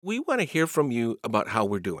We want to hear from you about how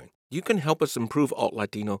we're doing. You can help us improve Alt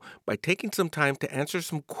Latino by taking some time to answer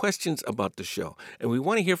some questions about the show. And we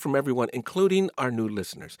want to hear from everyone, including our new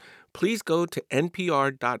listeners. Please go to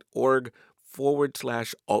npr.org/Alt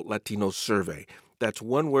Latino survey. That's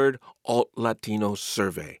one word, Alt Latino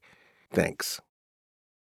survey. Thanks.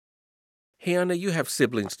 Hey, Anna, you have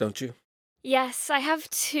siblings, don't you? Yes, I have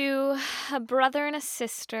two, a brother and a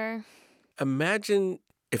sister. Imagine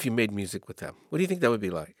if you made music with them. What do you think that would be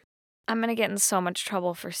like? I'm going to get in so much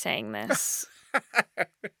trouble for saying this.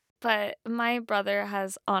 But my brother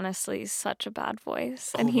has honestly such a bad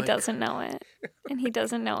voice, and he doesn't know it. And he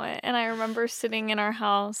doesn't know it. And I remember sitting in our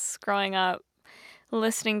house growing up,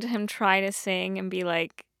 listening to him try to sing and be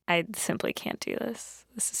like, I simply can't do this.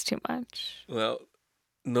 This is too much. Well,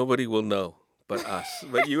 nobody will know but us,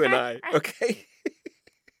 but you and I, okay?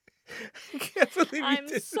 I can't believe I'm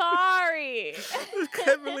sorry. I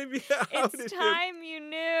can't believe you outed It's him. time you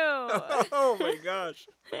knew. Oh my gosh.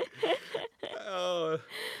 Oh.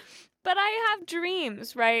 But I have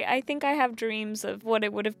dreams, right? I think I have dreams of what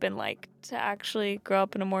it would have been like to actually grow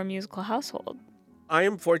up in a more musical household. I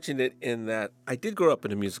am fortunate in that I did grow up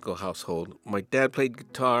in a musical household. My dad played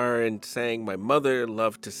guitar and sang. My mother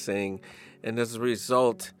loved to sing. And as a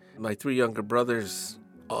result, my three younger brothers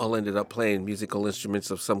all ended up playing musical instruments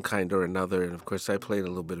of some kind or another. And of course, I played a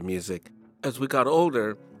little bit of music. As we got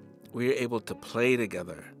older, we were able to play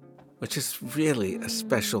together, which is really a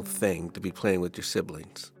special thing to be playing with your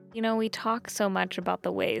siblings. You know, we talk so much about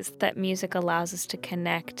the ways that music allows us to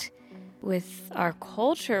connect with our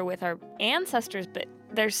culture, with our ancestors, but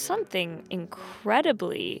there's something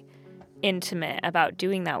incredibly intimate about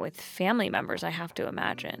doing that with family members, I have to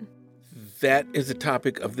imagine. That is the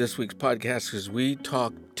topic of this week's podcast because we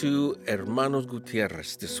talked to Hermanos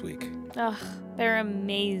Gutierrez this week. Ugh, they're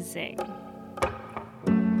amazing.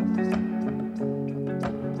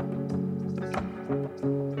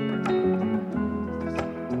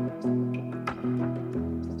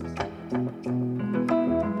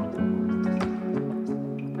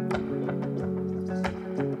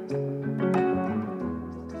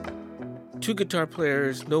 Two guitar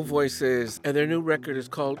players, no voices, and their new record is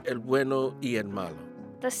called El Bueno y El Malo.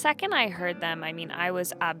 The second I heard them, I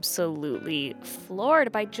was absolutely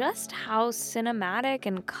floored by just how cinematic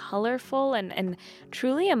and colorful and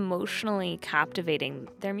truly emotionally captivating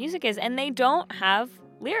their music is. And they don't have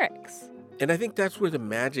lyrics. And I think that's where the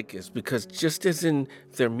magic is, because just as in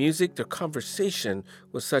their music, their conversation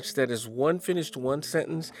was such that as one finished one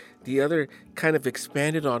sentence, the other kind of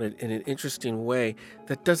expanded on it in an interesting way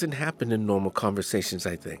that doesn't happen in normal conversations,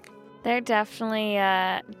 I think. They're definitely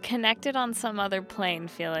connected on some other plane,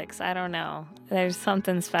 Felix. I don't know. There's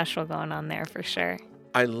something special going on there for sure.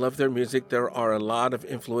 I love their music. There are a lot of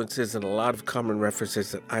influences and a lot of common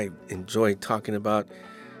references that I enjoy talking about.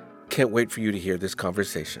 Can't wait for you to hear this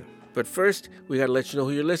conversation. But first, we got to let you know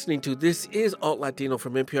who you're listening to. This is Alt Latino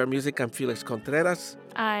from NPR Music. I'm Felix Contreras.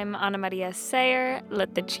 I'm Ana Maria Sayer.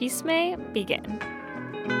 Let the chisme begin.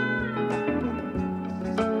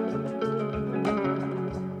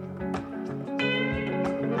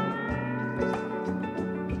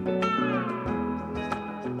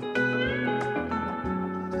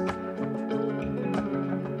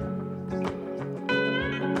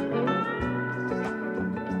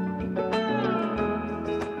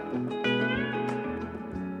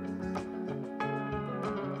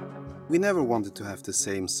 We never wanted to have the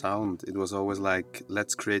same sound. It was always like,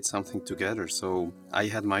 let's create something together. So I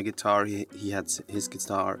had my guitar, he had his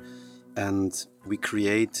guitar, and we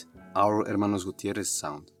create our Hermanos Gutierrez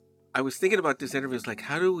sound. I was thinking about this interview. It's like,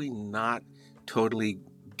 how do we not totally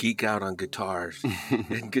geek out on guitars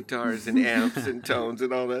and amps and tones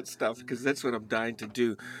and all that stuff? Because that's what I'm dying to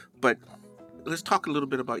do. But let's talk a little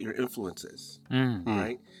bit about your influences,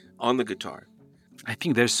 right, on the guitar. I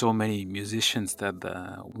think there's so many musicians that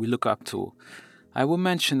we look up to. I will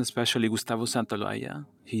mention especially Gustavo Santaolalla.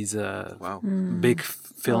 He's a big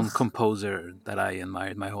film composer that I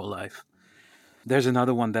admired my whole life. There's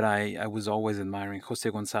another one that I was always admiring, Jose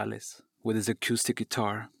Gonzalez, with his acoustic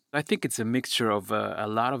guitar. I think it's a mixture of a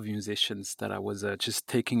lot of musicians that I was just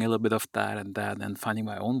taking a little bit of that and finding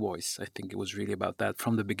my own voice. I think it was really about that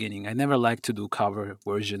from the beginning. I never liked to do cover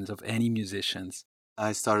versions of any musicians.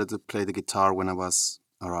 I started to play the guitar when I was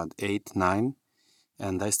around 8, 9,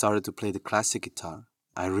 and I started to play the classic guitar.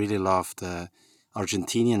 I really loved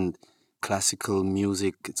Argentinian classical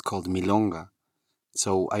music. It's called milonga.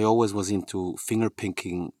 So I always was into finger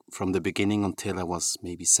picking from the beginning until I was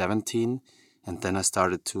maybe 17. And then I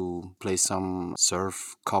started to play some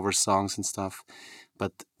surf cover songs and stuff.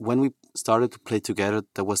 But when we started to play together,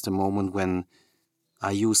 that was the moment when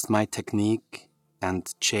I used my technique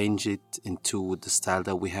and change it into the style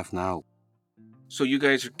that we have now. So you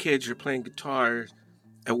guys are kids, you're playing guitar.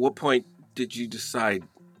 At what point did you decide,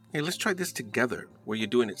 hey, let's try this together? Were you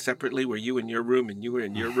doing it separately? Were you in your room and you were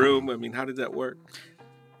in your room? I mean, how did that work?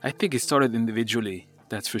 I think it started individually,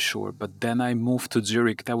 that's for sure. But then I moved to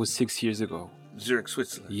Zurich. That was 6 years ago. Zurich,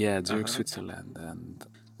 Switzerland. Yeah, Zurich, Switzerland. And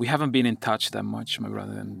we haven't been in touch that much, my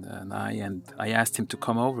brother and I. And I asked him to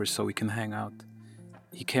come over so we can hang out.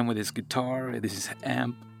 He came with his guitar, this is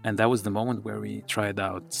amp. And that was the moment where we tried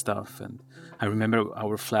out stuff. And I remember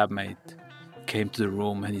our flatmate came to the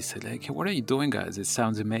room and he said, like, hey, what are you doing, guys? It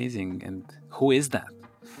sounds amazing. And who is that?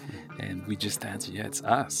 And we just answered, yeah, it's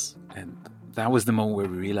us. And that was the moment where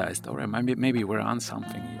we realized, all right, maybe we're on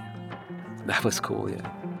something here. That was cool, yeah.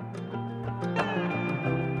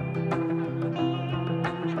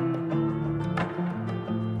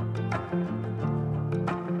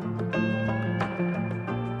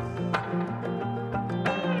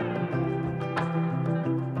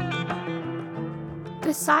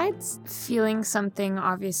 Besides feeling something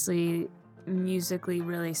obviously musically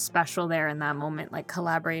really special there in that moment, like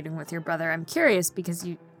collaborating with your brother, I'm curious because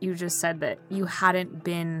you just said that you hadn't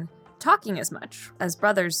been talking as much as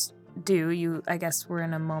brothers do. You, I guess, were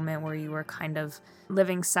in a moment where you were kind of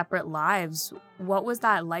living separate lives. What was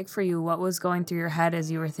that like for you? What was going through your head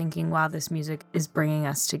as you were thinking, wow, this music is bringing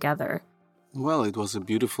us together? Well, it was a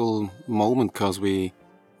beautiful moment because we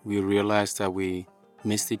realized that we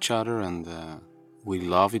missed each other and we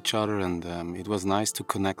love each other, and it was nice to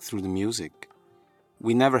connect through the music.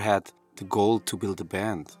 We never had the goal to build a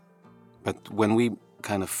band, but when we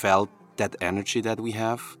kind of felt that energy that we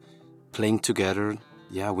have playing together,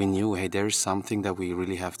 yeah, we knew, hey, there's something that we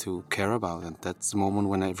really have to care about, and that's the moment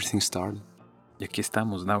when everything started. Y aquí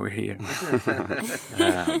estamos, now we're here.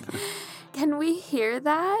 Can we hear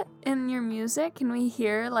that in your music? Can we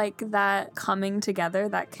hear like that coming together,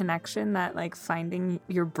 that connection, that like finding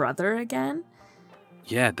your brother again?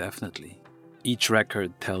 Yeah, definitely. Each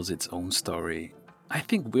record tells its own story. I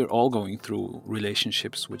think we're all going through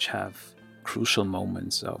relationships which have crucial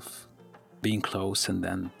moments of being close and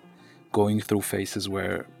then going through phases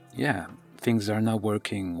where, yeah, things are not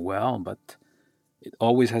working well, but it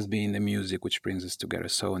always has been the music which brings us together.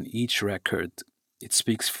 So on each record, it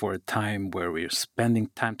speaks for a time where we're spending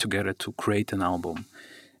time together to create an album,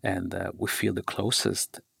 and we feel the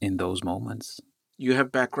closest in those moments. You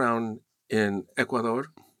have background in Ecuador?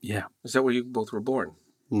 Yeah. Is that where you both were born?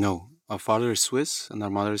 No, our father is Swiss and our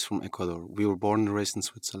mother is from Ecuador. We were born and raised in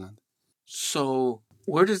Switzerland. So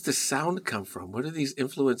where does the sound come from? What are these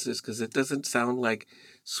influences? Because it doesn't sound like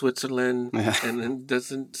Switzerland and it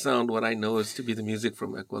doesn't sound what I know is to be the music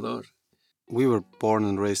from Ecuador. We were born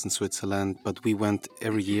and raised in Switzerland, but we went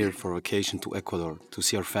every year for vacation to Ecuador to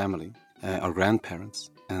see our family, our grandparents.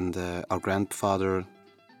 And our grandfather,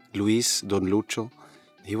 Luis Don Lucho,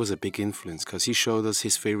 he was a big influence because he showed us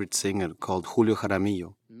his favorite singer called Julio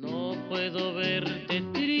Jaramillo. No puedo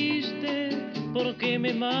verte triste porque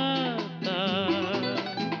me mata.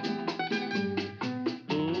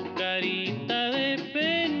 Tu carita de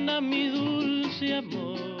pena, mi dulce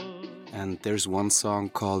amor. And there's one song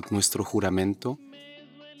called Nuestro Juramento.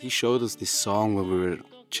 He showed us this song when we were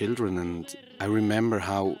children, and I remember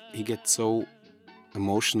how he gets so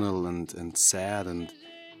emotional and sad, and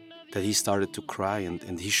that he started to cry,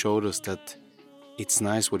 and he showed us that it's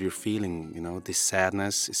nice what you're feeling, you know, this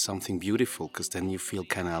sadness is something beautiful because then you feel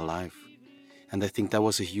kind of alive. And I think that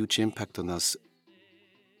was a huge impact on us,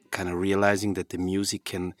 kind of realizing that the music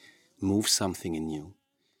can move something in you.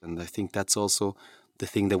 And I think that's also the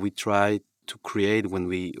thing that we try to create when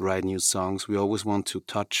we write new songs. We always want to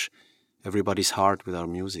touch everybody's heart with our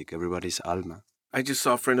music, everybody's alma. I just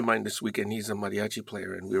saw a friend of mine this weekend. He's a mariachi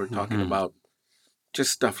player, and we were talking about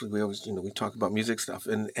just stuff. We always, we talk about music stuff,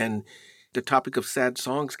 and the topic of sad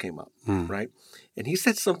songs came up, right? And he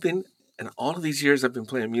said something, and all of these years I've been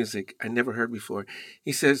playing music, I never heard before.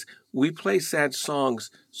 He says, we play sad songs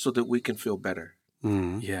so that we can feel better.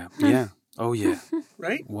 Yeah. Yeah. Oh, yeah.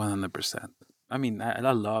 Right? 100%. I mean,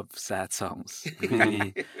 I love sad songs.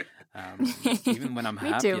 Really. Even when I'm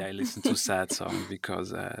happy, too. I listen to sad songs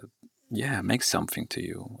because, it makes something to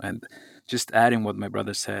you. And just adding what my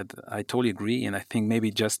brother said, I totally agree. And I think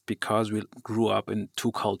maybe just because we grew up in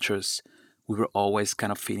two cultures, we were always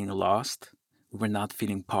kind of feeling lost. We were not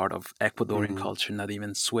feeling part of Ecuadorian culture, not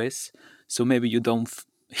even Swiss. So maybe you don't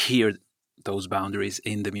hear those boundaries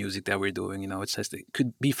in the music that we're doing. It's just, it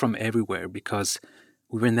could be from everywhere because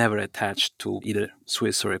we were never attached to either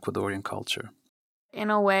Swiss or Ecuadorian culture. In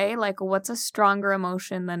a way, like what's a stronger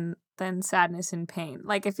emotion than than sadness and pain.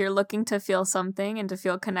 Like if you're looking to feel something and to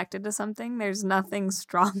feel connected to something, there's nothing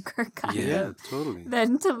stronger Totally.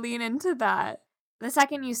 than to lean into that. The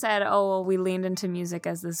second you said, oh, well, we leaned into music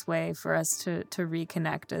as this way for us to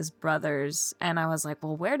reconnect as brothers. And I was like,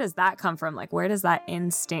 well, where does that come from? Like, where does that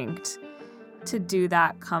instinct to do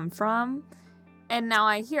that come from? And now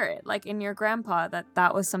I hear it, like in your grandpa,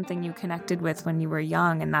 that was something you connected with when you were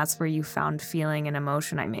young, and that's where you found feeling and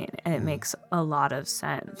emotion, and it makes a lot of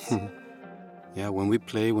sense. Yeah, when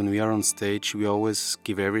we are on stage, we always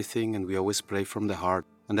give everything and we always play from the heart.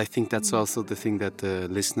 And I think that's also the thing that the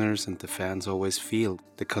listeners and the fans always feel,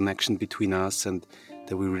 the connection between us, and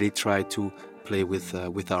that we really try to play with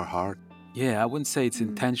our heart. Yeah, I wouldn't say it's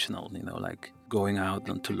intentional, like going out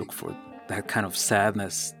and to look for that kind of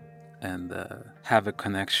sadness and have a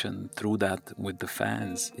connection through that with the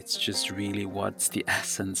fans. It's just really what's the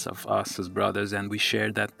essence of us as brothers, and we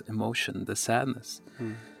share that emotion, the sadness.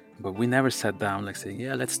 But we never sat down like saying,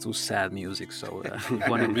 yeah, let's do sad music. So you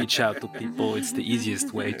want to reach out to people, it's the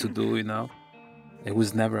easiest way to do, It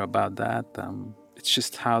was never about that. It's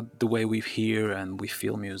just the way we hear and we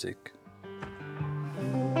feel music.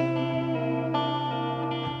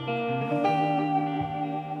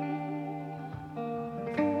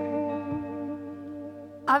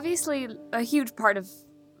 Obviously, a huge part of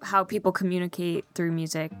how people communicate through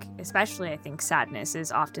music, especially I think sadness,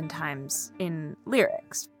 is oftentimes in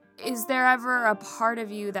lyrics. Is there ever a part of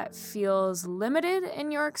you that feels limited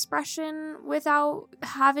in your expression without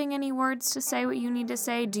having any words to say what you need to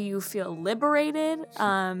say? Do you feel liberated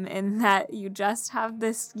in that you just have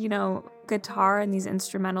this, guitar and these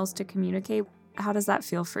instrumentals to communicate? How does that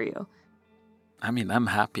feel for you? I mean, I'm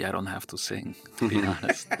happy I don't have to sing, to be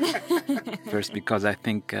honest. First, because I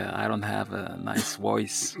think I don't have a nice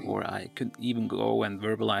voice, or I could even go and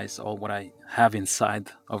verbalize all what I have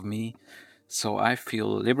inside of me. So I feel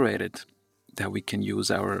liberated that we can use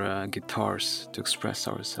our guitars to express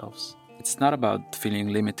ourselves. It's not about feeling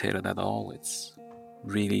limited at all. It's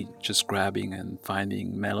really just grabbing and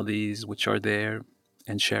finding melodies which are there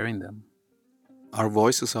and sharing them. Our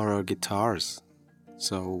voices are our guitars,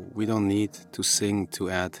 so we don't need to sing to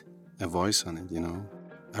add a voice on it,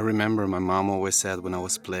 I remember my mom always said when I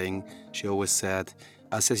was playing, she always said,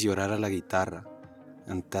 haces llorar a la guitarra.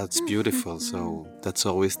 And that's beautiful, so that's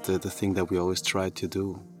always the thing that we always try to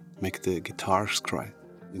do, make the guitars cry.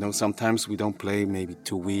 Sometimes we don't play maybe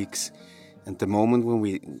 2 weeks, and the moment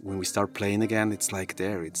when we start playing again, it's like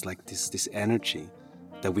this energy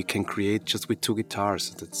that we can create just with 2 guitars.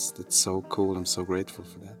 That's so cool. I'm so grateful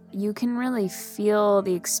for that. You can really feel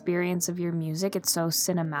the experience of your music. It's so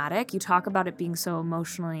cinematic. You talk about it being so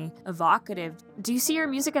emotionally evocative. Do you see your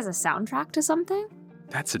music as a soundtrack to something?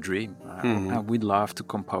 That's a dream. We'd love to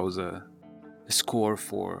compose a score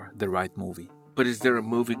for the right movie. But is there a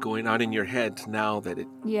movie going on in your head now that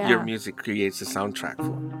your music creates a soundtrack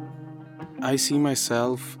for? I see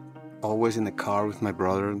myself always in the car with my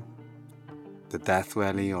brother, the Death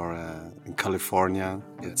Valley or in California.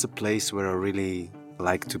 It's a place where I really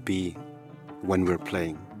like to be when we're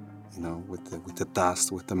playing, with the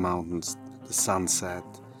dust, with the mountains, the sunset,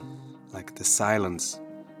 like the silence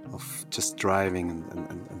of just driving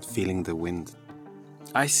and feeling the wind.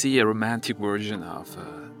 I see a romantic version of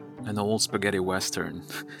an old spaghetti western.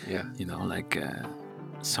 Yeah.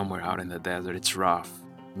 Somewhere out in the desert. It's rough,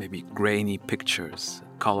 maybe grainy pictures,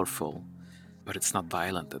 colorful, but it's not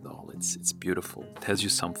violent at all. It's beautiful. It tells you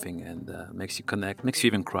something and makes you connect, makes you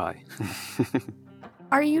even cry.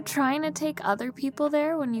 Are you trying to take other people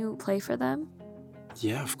there when you play for them?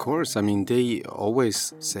 Yeah, of course. I mean, they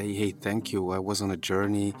always say, hey, thank you, I was on a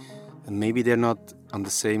journey. And maybe they're not on the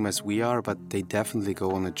same as we are, but they definitely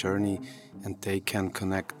go on a journey and they can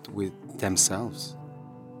connect with themselves.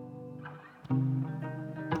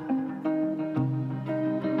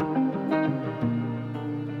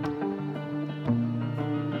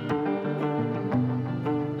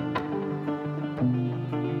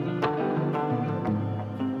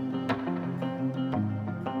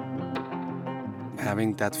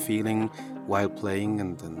 Having that feeling while playing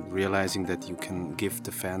and realizing that you can give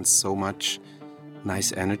the fans so much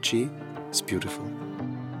nice energy is beautiful.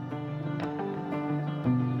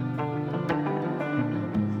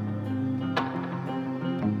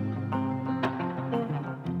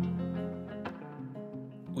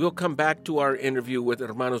 We'll come back to our interview with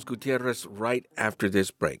Hermanos Gutierrez right after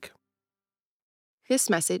this break. This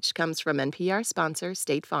message comes from NPR sponsor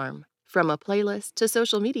State Farm. From a playlist to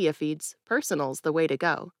social media feeds, personal's the way to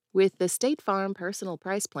go. With the State Farm Personal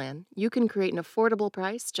Price Plan, you can create an affordable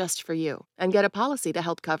price just for you and get a policy to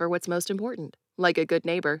help cover what's most important. Like a good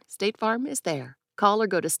neighbor, State Farm is there. Call or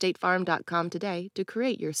go to statefarm.com today to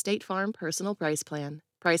create your State Farm personal price plan.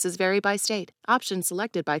 Prices vary by state. Options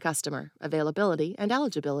selected by customer. Availability and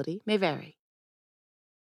eligibility may vary.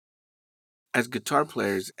 As guitar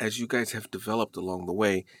players, as you guys have developed along the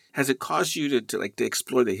way, has it caused you to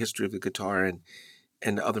explore the history of the guitar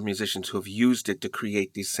and other musicians who have used it to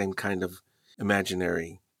create these same kind of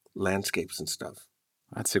imaginary landscapes and stuff?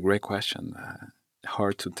 That's a great question.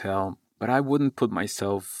 Hard to tell, but I wouldn't put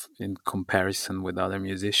myself in comparison with other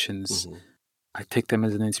musicians. Mm-hmm. I take them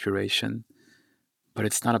as an inspiration, but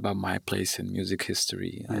it's not about my place in music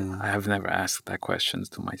history. I have never asked that question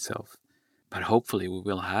to myself, but hopefully we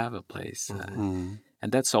will have a place. And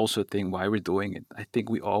that's also a thing why we're doing it. I think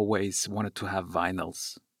we always wanted to have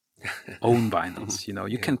vinyls, own vinyls.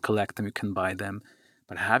 You can collect them, you can buy them,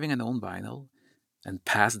 but having an own vinyl and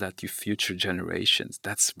pass that to future generations,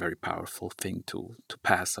 that's a very powerful thing to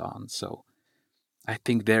pass on. So I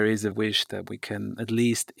think there is a wish that we can, at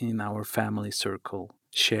least in our family circle,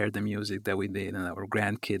 share the music that we did, and our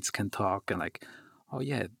grandkids can talk and oh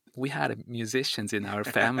yeah, we had musicians in our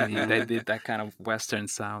family that did that kind of Western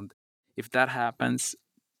sound. If that happens,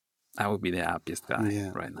 I would be the happiest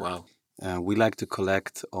guy right now. Wow. We like to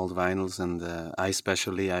collect old vinyls, and I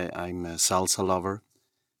especially, I'm a salsa lover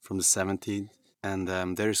from the 70s.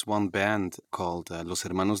 And there's one band called Los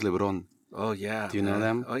Hermanos Lebrón. Oh, yeah. Do you know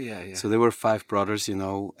them? Oh, yeah. So they were 5 brothers,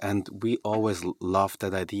 and we always loved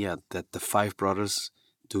that idea that the 5 brothers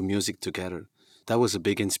do music together. That was a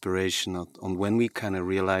big inspiration on when we kind of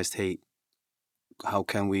realized, hey, how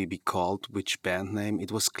can we be called? Which band name?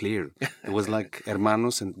 It was clear. It was like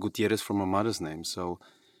Hermanos and Gutierrez from my mother's name. So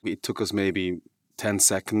it took us maybe 10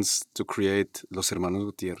 seconds to create Los Hermanos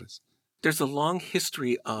Gutierrez. There's a long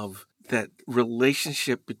history of that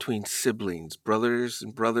relationship between siblings, brothers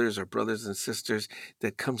and brothers or brothers and sisters,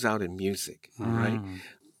 that comes out in music, right?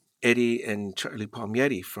 Eddie and Charlie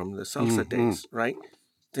Palmieri from the salsa days, right?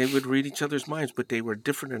 They would read each other's minds, but they were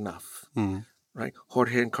different enough, right?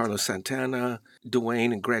 Jorge and Carlos Santana,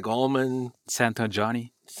 Dwayne and Greg Allman. Santo and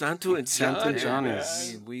Johnny. Santo and Johnny.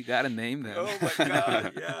 Yeah. We got to name them. Oh, my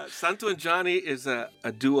God, yeah. Santo and Johnny is a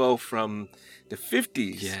duo from the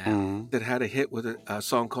 50s that had a hit with a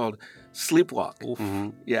song called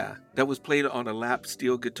Sleepwalk. Yeah, that was played on a lap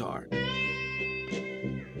steel guitar.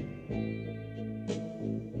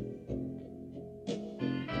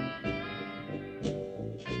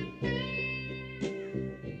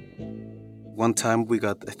 One time we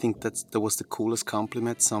got, I think that was the coolest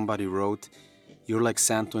compliment. Somebody wrote, "You're like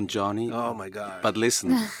Santo and Johnny." Oh, my God. But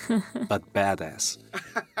listen, but badass.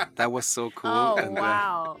 That was so cool. Oh, and,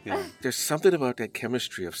 wow. There's something about that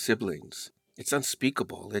chemistry of siblings. It's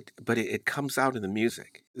unspeakable, but it comes out in the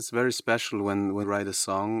music. It's very special when we write a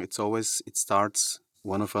song. It starts,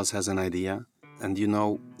 one of us has an idea, and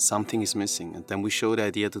something is missing. And then we show the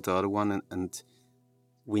idea to the other one, and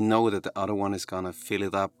we know that the other one is going to fill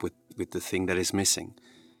it up with the thing that is missing.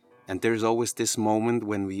 And there's always this moment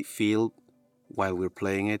when we feel, while we're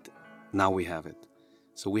playing it, now we have it.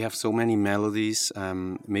 So we have so many melodies.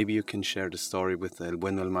 Maybe you can share the story with El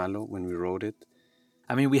Bueno El Malo when we wrote it.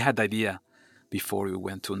 I mean, we had the idea before we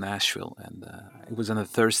went to Nashville, and it was on a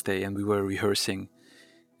Thursday, and we were rehearsing,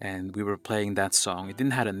 and we were playing that song. It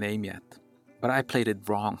didn't have a name yet, but I played it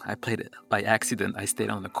wrong. I played it by accident. I stayed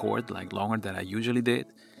on the chord longer than I usually did,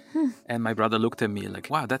 and my brother looked at me like,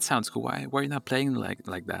 "Wow, that sounds cool. Why are you not playing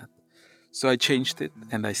like that?" So I changed it,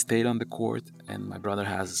 and I stayed on the chord, and my brother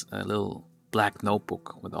has a little black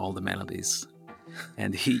notebook with all the melodies.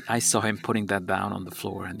 And I saw him putting that down on the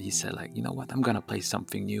floor, and he said, "You know what, I'm going to play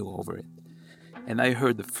something new over it." And I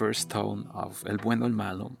heard the first tone of El Bueno El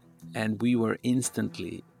Malo, and we were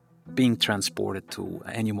instantly being transported to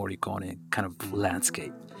Ennio Morricone kind of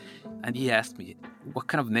landscape. And he asked me, what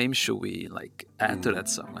kind of name should we add to that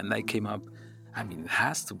song? And I came up, it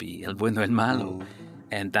has to be El Bueno El Malo.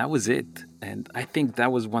 And that was it. And I think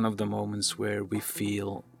that was one of the moments where we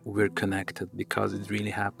feel we're connected, because it really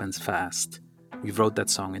happens fast. We wrote that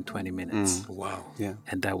song in 20 minutes. Wow. Yeah.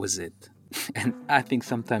 And that was it. And I think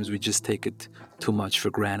sometimes we just take it too much for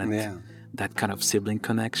granted, that kind of sibling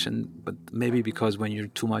connection. But maybe because when you're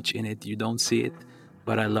too much in it, you don't see it.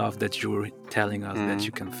 But I love that you're telling us that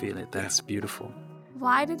you can feel it. That's beautiful.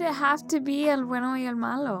 Why did it have to be El Bueno y El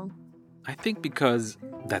Malo? I think because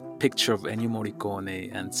that picture of Ennio Morricone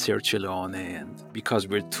and Sergio Leone, and because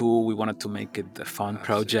we're two, we wanted to make it a fun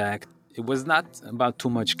project. It was not about too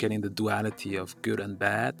much getting the duality of good and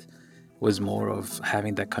bad. It was more of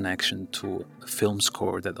having that connection to a film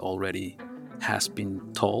score that already has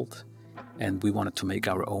been told, and we wanted to make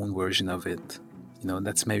our own version of it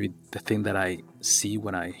That's maybe the thing that I see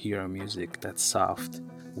when I hear our music, that soft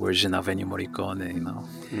version of Ennio Morricone.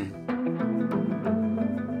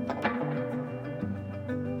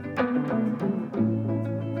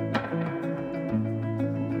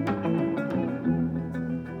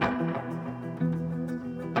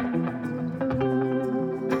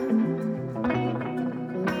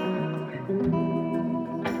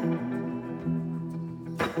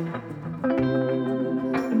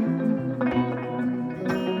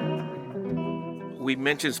 We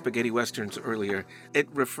mentioned spaghetti westerns earlier. It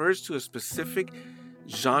refers to a specific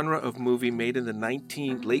genre of movie made in the late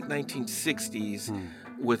 1960s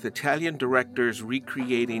with Italian directors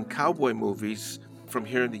recreating cowboy movies from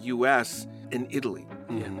here in the U.S. in Italy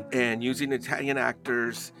and using Italian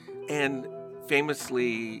actors and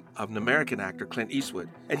famously of an American actor, Clint Eastwood.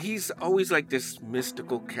 And he's always like this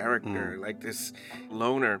mystical character, like this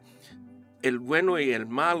loner. El Bueno y el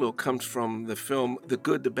Malo comes from the film The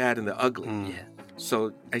Good, the Bad, and the Ugly. Yeah.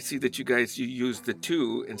 So I see that you use the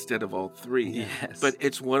two instead of all three. Yes. But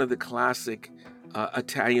it's one of the classic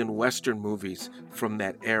Italian Western movies from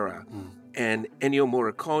that era. And Ennio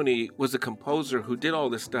Morricone was a composer who did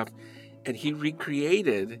all this stuff, and he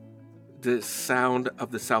recreated the sound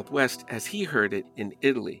of the Southwest as he heard it in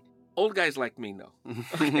Italy. Old guys like me know.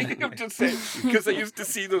 I'm just saying, because I used to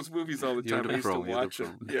see those movies all the time. I used to watch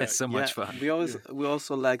them. That's so much fun. We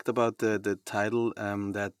also liked about the title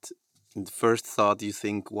that in the first thought you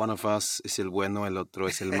think one of us is el bueno, el otro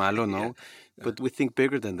es el malo, no? But we think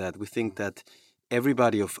bigger than that. We think that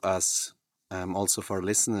everybody of us, also for our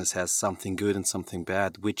listeners, has something good and something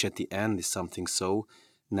bad, which at the end is something so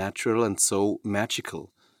natural and so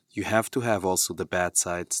magical. You have to have also the bad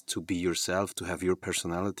sides to be yourself, to have your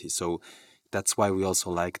personality. So that's why we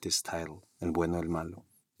also like this title, El Bueno, El Malo.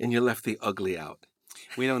 And you left the ugly out.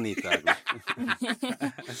 We don't need that.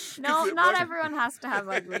 No, not everyone has to have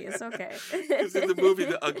ugly. It's okay. Because in the movie,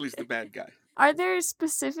 the ugly's the bad guy. Are there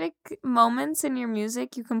specific moments in your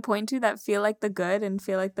music you can point to that feel like the good and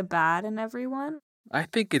feel like the bad in everyone? I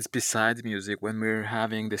think it's besides music when we're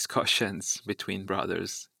having discussions between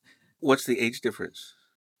brothers. What's the age difference?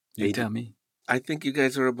 You tell me. I think you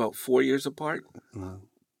guys are about 4 years apart. No.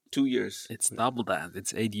 2 years. It's double that.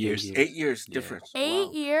 It's 8 years. 8 years difference.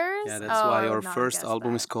 8 years? Yeah, that's why our first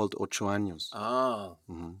album is called Ocho Años. Oh.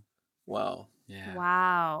 Wow. Yeah.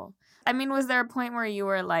 Wow. I mean, was there a point where you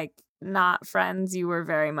were like not friends? You were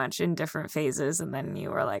very much in different phases, and then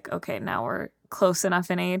you were like, okay, now we're close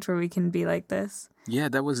enough in age where we can be like this? Yeah,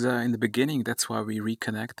 that was in the beginning. That's why we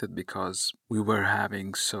reconnected, because we were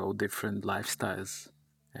having so different lifestyles.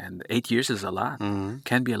 And 8 years is a lot.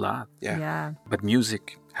 Can be a lot. Yeah. But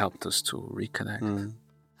music helped us to reconnect.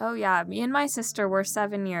 Oh, yeah. Me and my sister were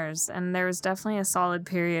 7 years, and there was definitely a solid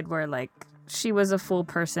period where, like, she was a full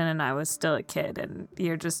person and I was still a kid, and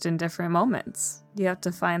you're just in different moments. You have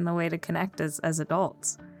to find the way to connect as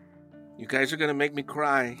adults. You guys are going to make me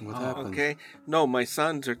cry. What happened? Okay? No, my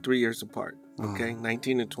sons are 3 years apart. Okay?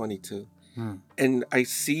 19 and 22. And I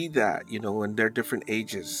see that, when they're different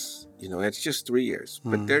ages. It's just 3 years.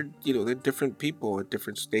 But they're different people at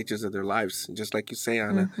different stages of their lives. Just like you say,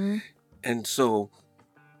 Ana. And so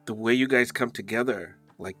the way you guys come together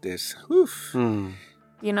like this, oof. No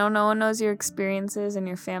one knows your experiences and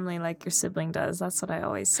your family like your sibling does. That's what I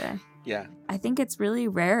always say. Yeah. I think it's really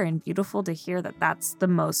rare and beautiful to hear that that's the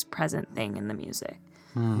most present thing in the music.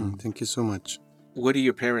 Thank you so much. What do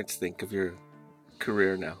your parents think of your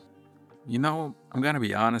career now? I'm going to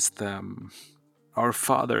be honest. Our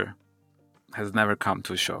father has never come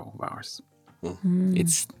to a show of ours.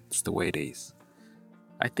 It's the way it is.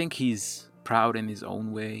 I think he's proud in his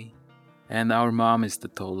own way. And our mom is the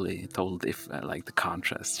total like the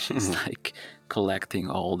contrast. She's like collecting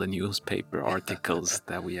all the newspaper articles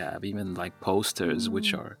that we have, even like posters,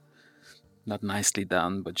 which are not nicely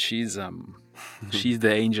done, but she's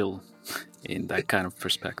the angel in that kind of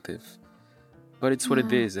perspective. But it's what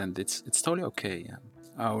it is, and it's totally okay.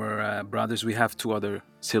 Our brothers, we have 2 other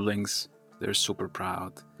siblings. They're super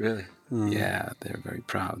proud. Really? Yeah, they're very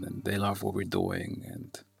proud, and they love what we're doing.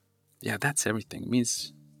 And yeah, that's everything. It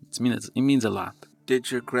means a lot. Did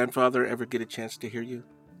your grandfather ever get a chance to hear you?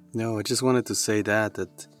 No, I just wanted to say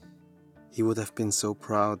that he would have been so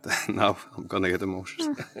proud. Now I'm gonna get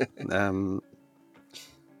emotional.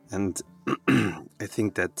 And I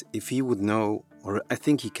think that if he would know, or I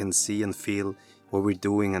think he can see and feel what we're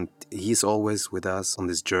doing, and he's always with us on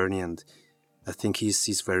this journey, and I think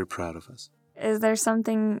he's very proud of us. Is there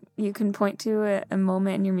something you can point to, a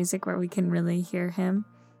moment in your music where we can really hear him?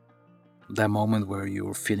 That moment where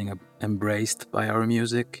you're feeling embraced by our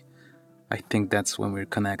music, I think that's when we're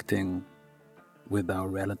connecting with our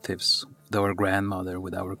relatives, our grandmother,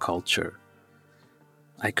 with our culture.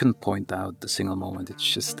 I couldn't point out the single moment, it's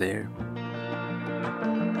just there.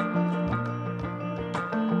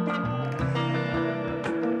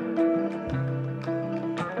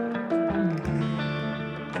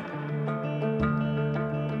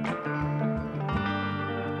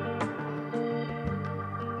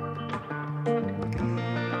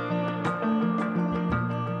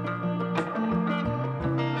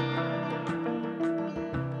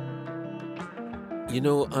 You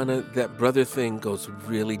know, Ana, that brother thing goes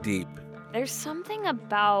really deep. There's something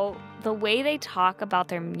about the way they talk about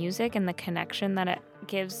their music and the connection that it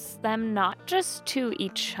gives them, not just to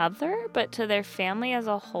each other, but to their family as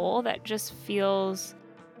a whole, that just feels...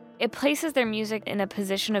 It places their music in a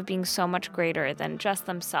position of being so much greater than just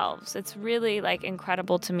themselves. It's really like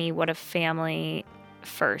incredible to me what a family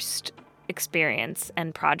first experience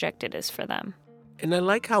and project it is for them. And I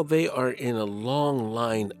like how they are in a long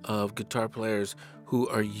line of guitar players who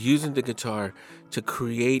are using the guitar to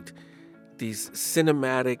create these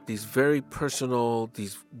cinematic, these very personal,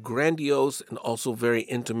 these grandiose and also very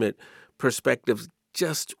intimate perspectives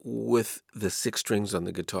just with the 6 strings on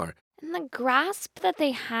the guitar. And the grasp that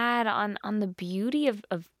they had on the beauty of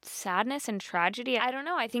sadness and tragedy, I don't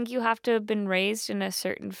know. I think you have to have been raised in a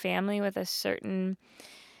certain family with a certain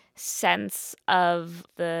sense of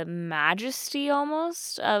the majesty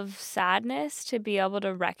almost of sadness to be able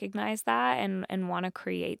to recognize that and want to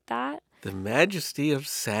create that. The majesty of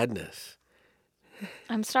sadness.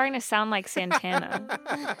 I'm starting to sound like Santana.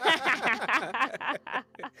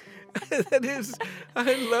 That is,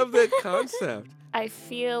 I love that concept. I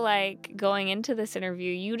feel like going into this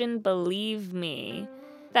interview, you didn't believe me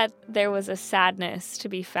that there was a sadness to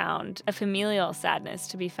be found, a familial sadness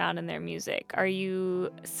to be found in their music. Are you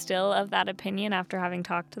still of that opinion after having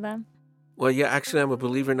talked to them? Well, yeah, actually, I'm a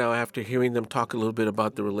believer now after hearing them talk a little bit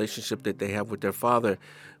about the relationship that they have with their father.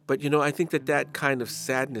 But, you know, I think that kind of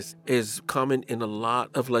sadness is common in a lot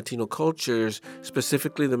of Latino cultures,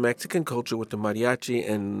 specifically the Mexican culture with the mariachi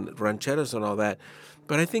and rancheras and all that.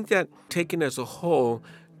 But I think that taken as a whole,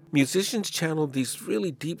 musicians channel these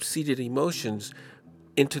really deep-seated emotions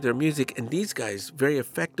into their music, and these guys very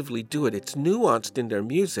effectively do it. It's nuanced in their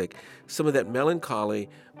music, some of that melancholy,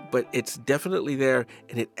 but it's definitely there,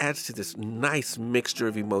 and it adds to this nice mixture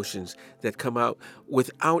of emotions that come out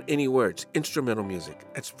without any words. Instrumental music.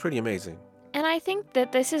 It's pretty amazing. And I think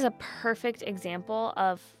that this is a perfect example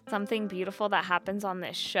of something beautiful that happens on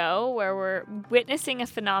this show, where we're witnessing a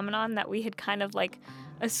phenomenon that we had kind of like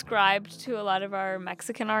ascribed to a lot of our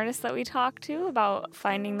Mexican artists that we talk to, about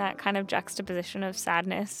finding that kind of juxtaposition of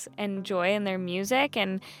sadness and joy in their music.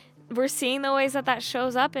 And we're seeing the ways that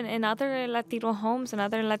shows up in other Latino homes and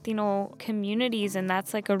other Latino communities. And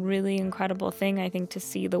that's like a really incredible thing, I think, to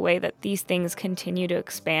see the way that these things continue to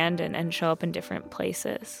expand and show up in different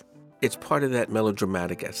places. It's part of that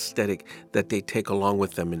melodramatic aesthetic that they take along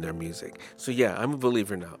with them in their music. So yeah, I'm a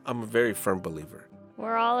believer now. I'm a very firm believer.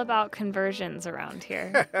 We're all about conversions around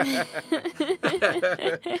here.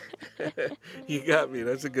 You got me.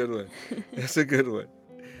 That's a good one. That's a good one.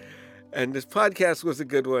 And this podcast was a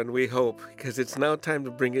good one, we hope, because it's now time to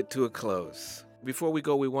bring it to a close. Before we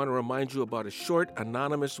go, we want to remind you about a short,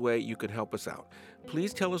 anonymous way you can help us out.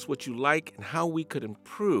 Please tell us what you like and how we could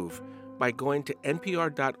improve by going to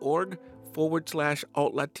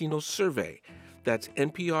npr.org/Alt-Latino survey. That's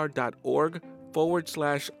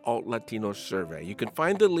npr.org/Alt-Latino survey. You can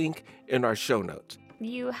find the link in our show notes.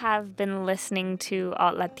 You have been listening to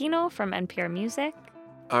Alt Latino from NPR Music.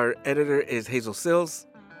 Our editor is Hazel Sills.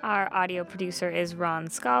 Our audio producer is Ron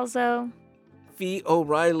Scalzo. Fee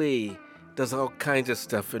O'Reilly does all kinds of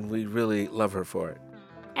stuff, and we really love her for it.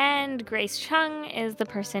 And Grace Chung is the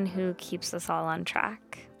person who keeps us all on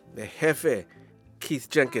track. The jefe, Keith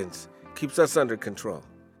Jenkins, keeps us under control.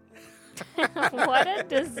 What a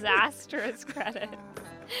disastrous credit.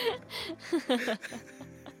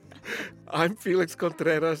 I'm Felix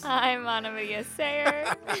Contreras. I'm Ana Maria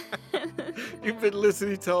Sayer. You've been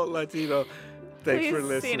listening to Alt Latino. Thanks for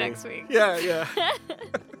listening. See you next week. Yeah.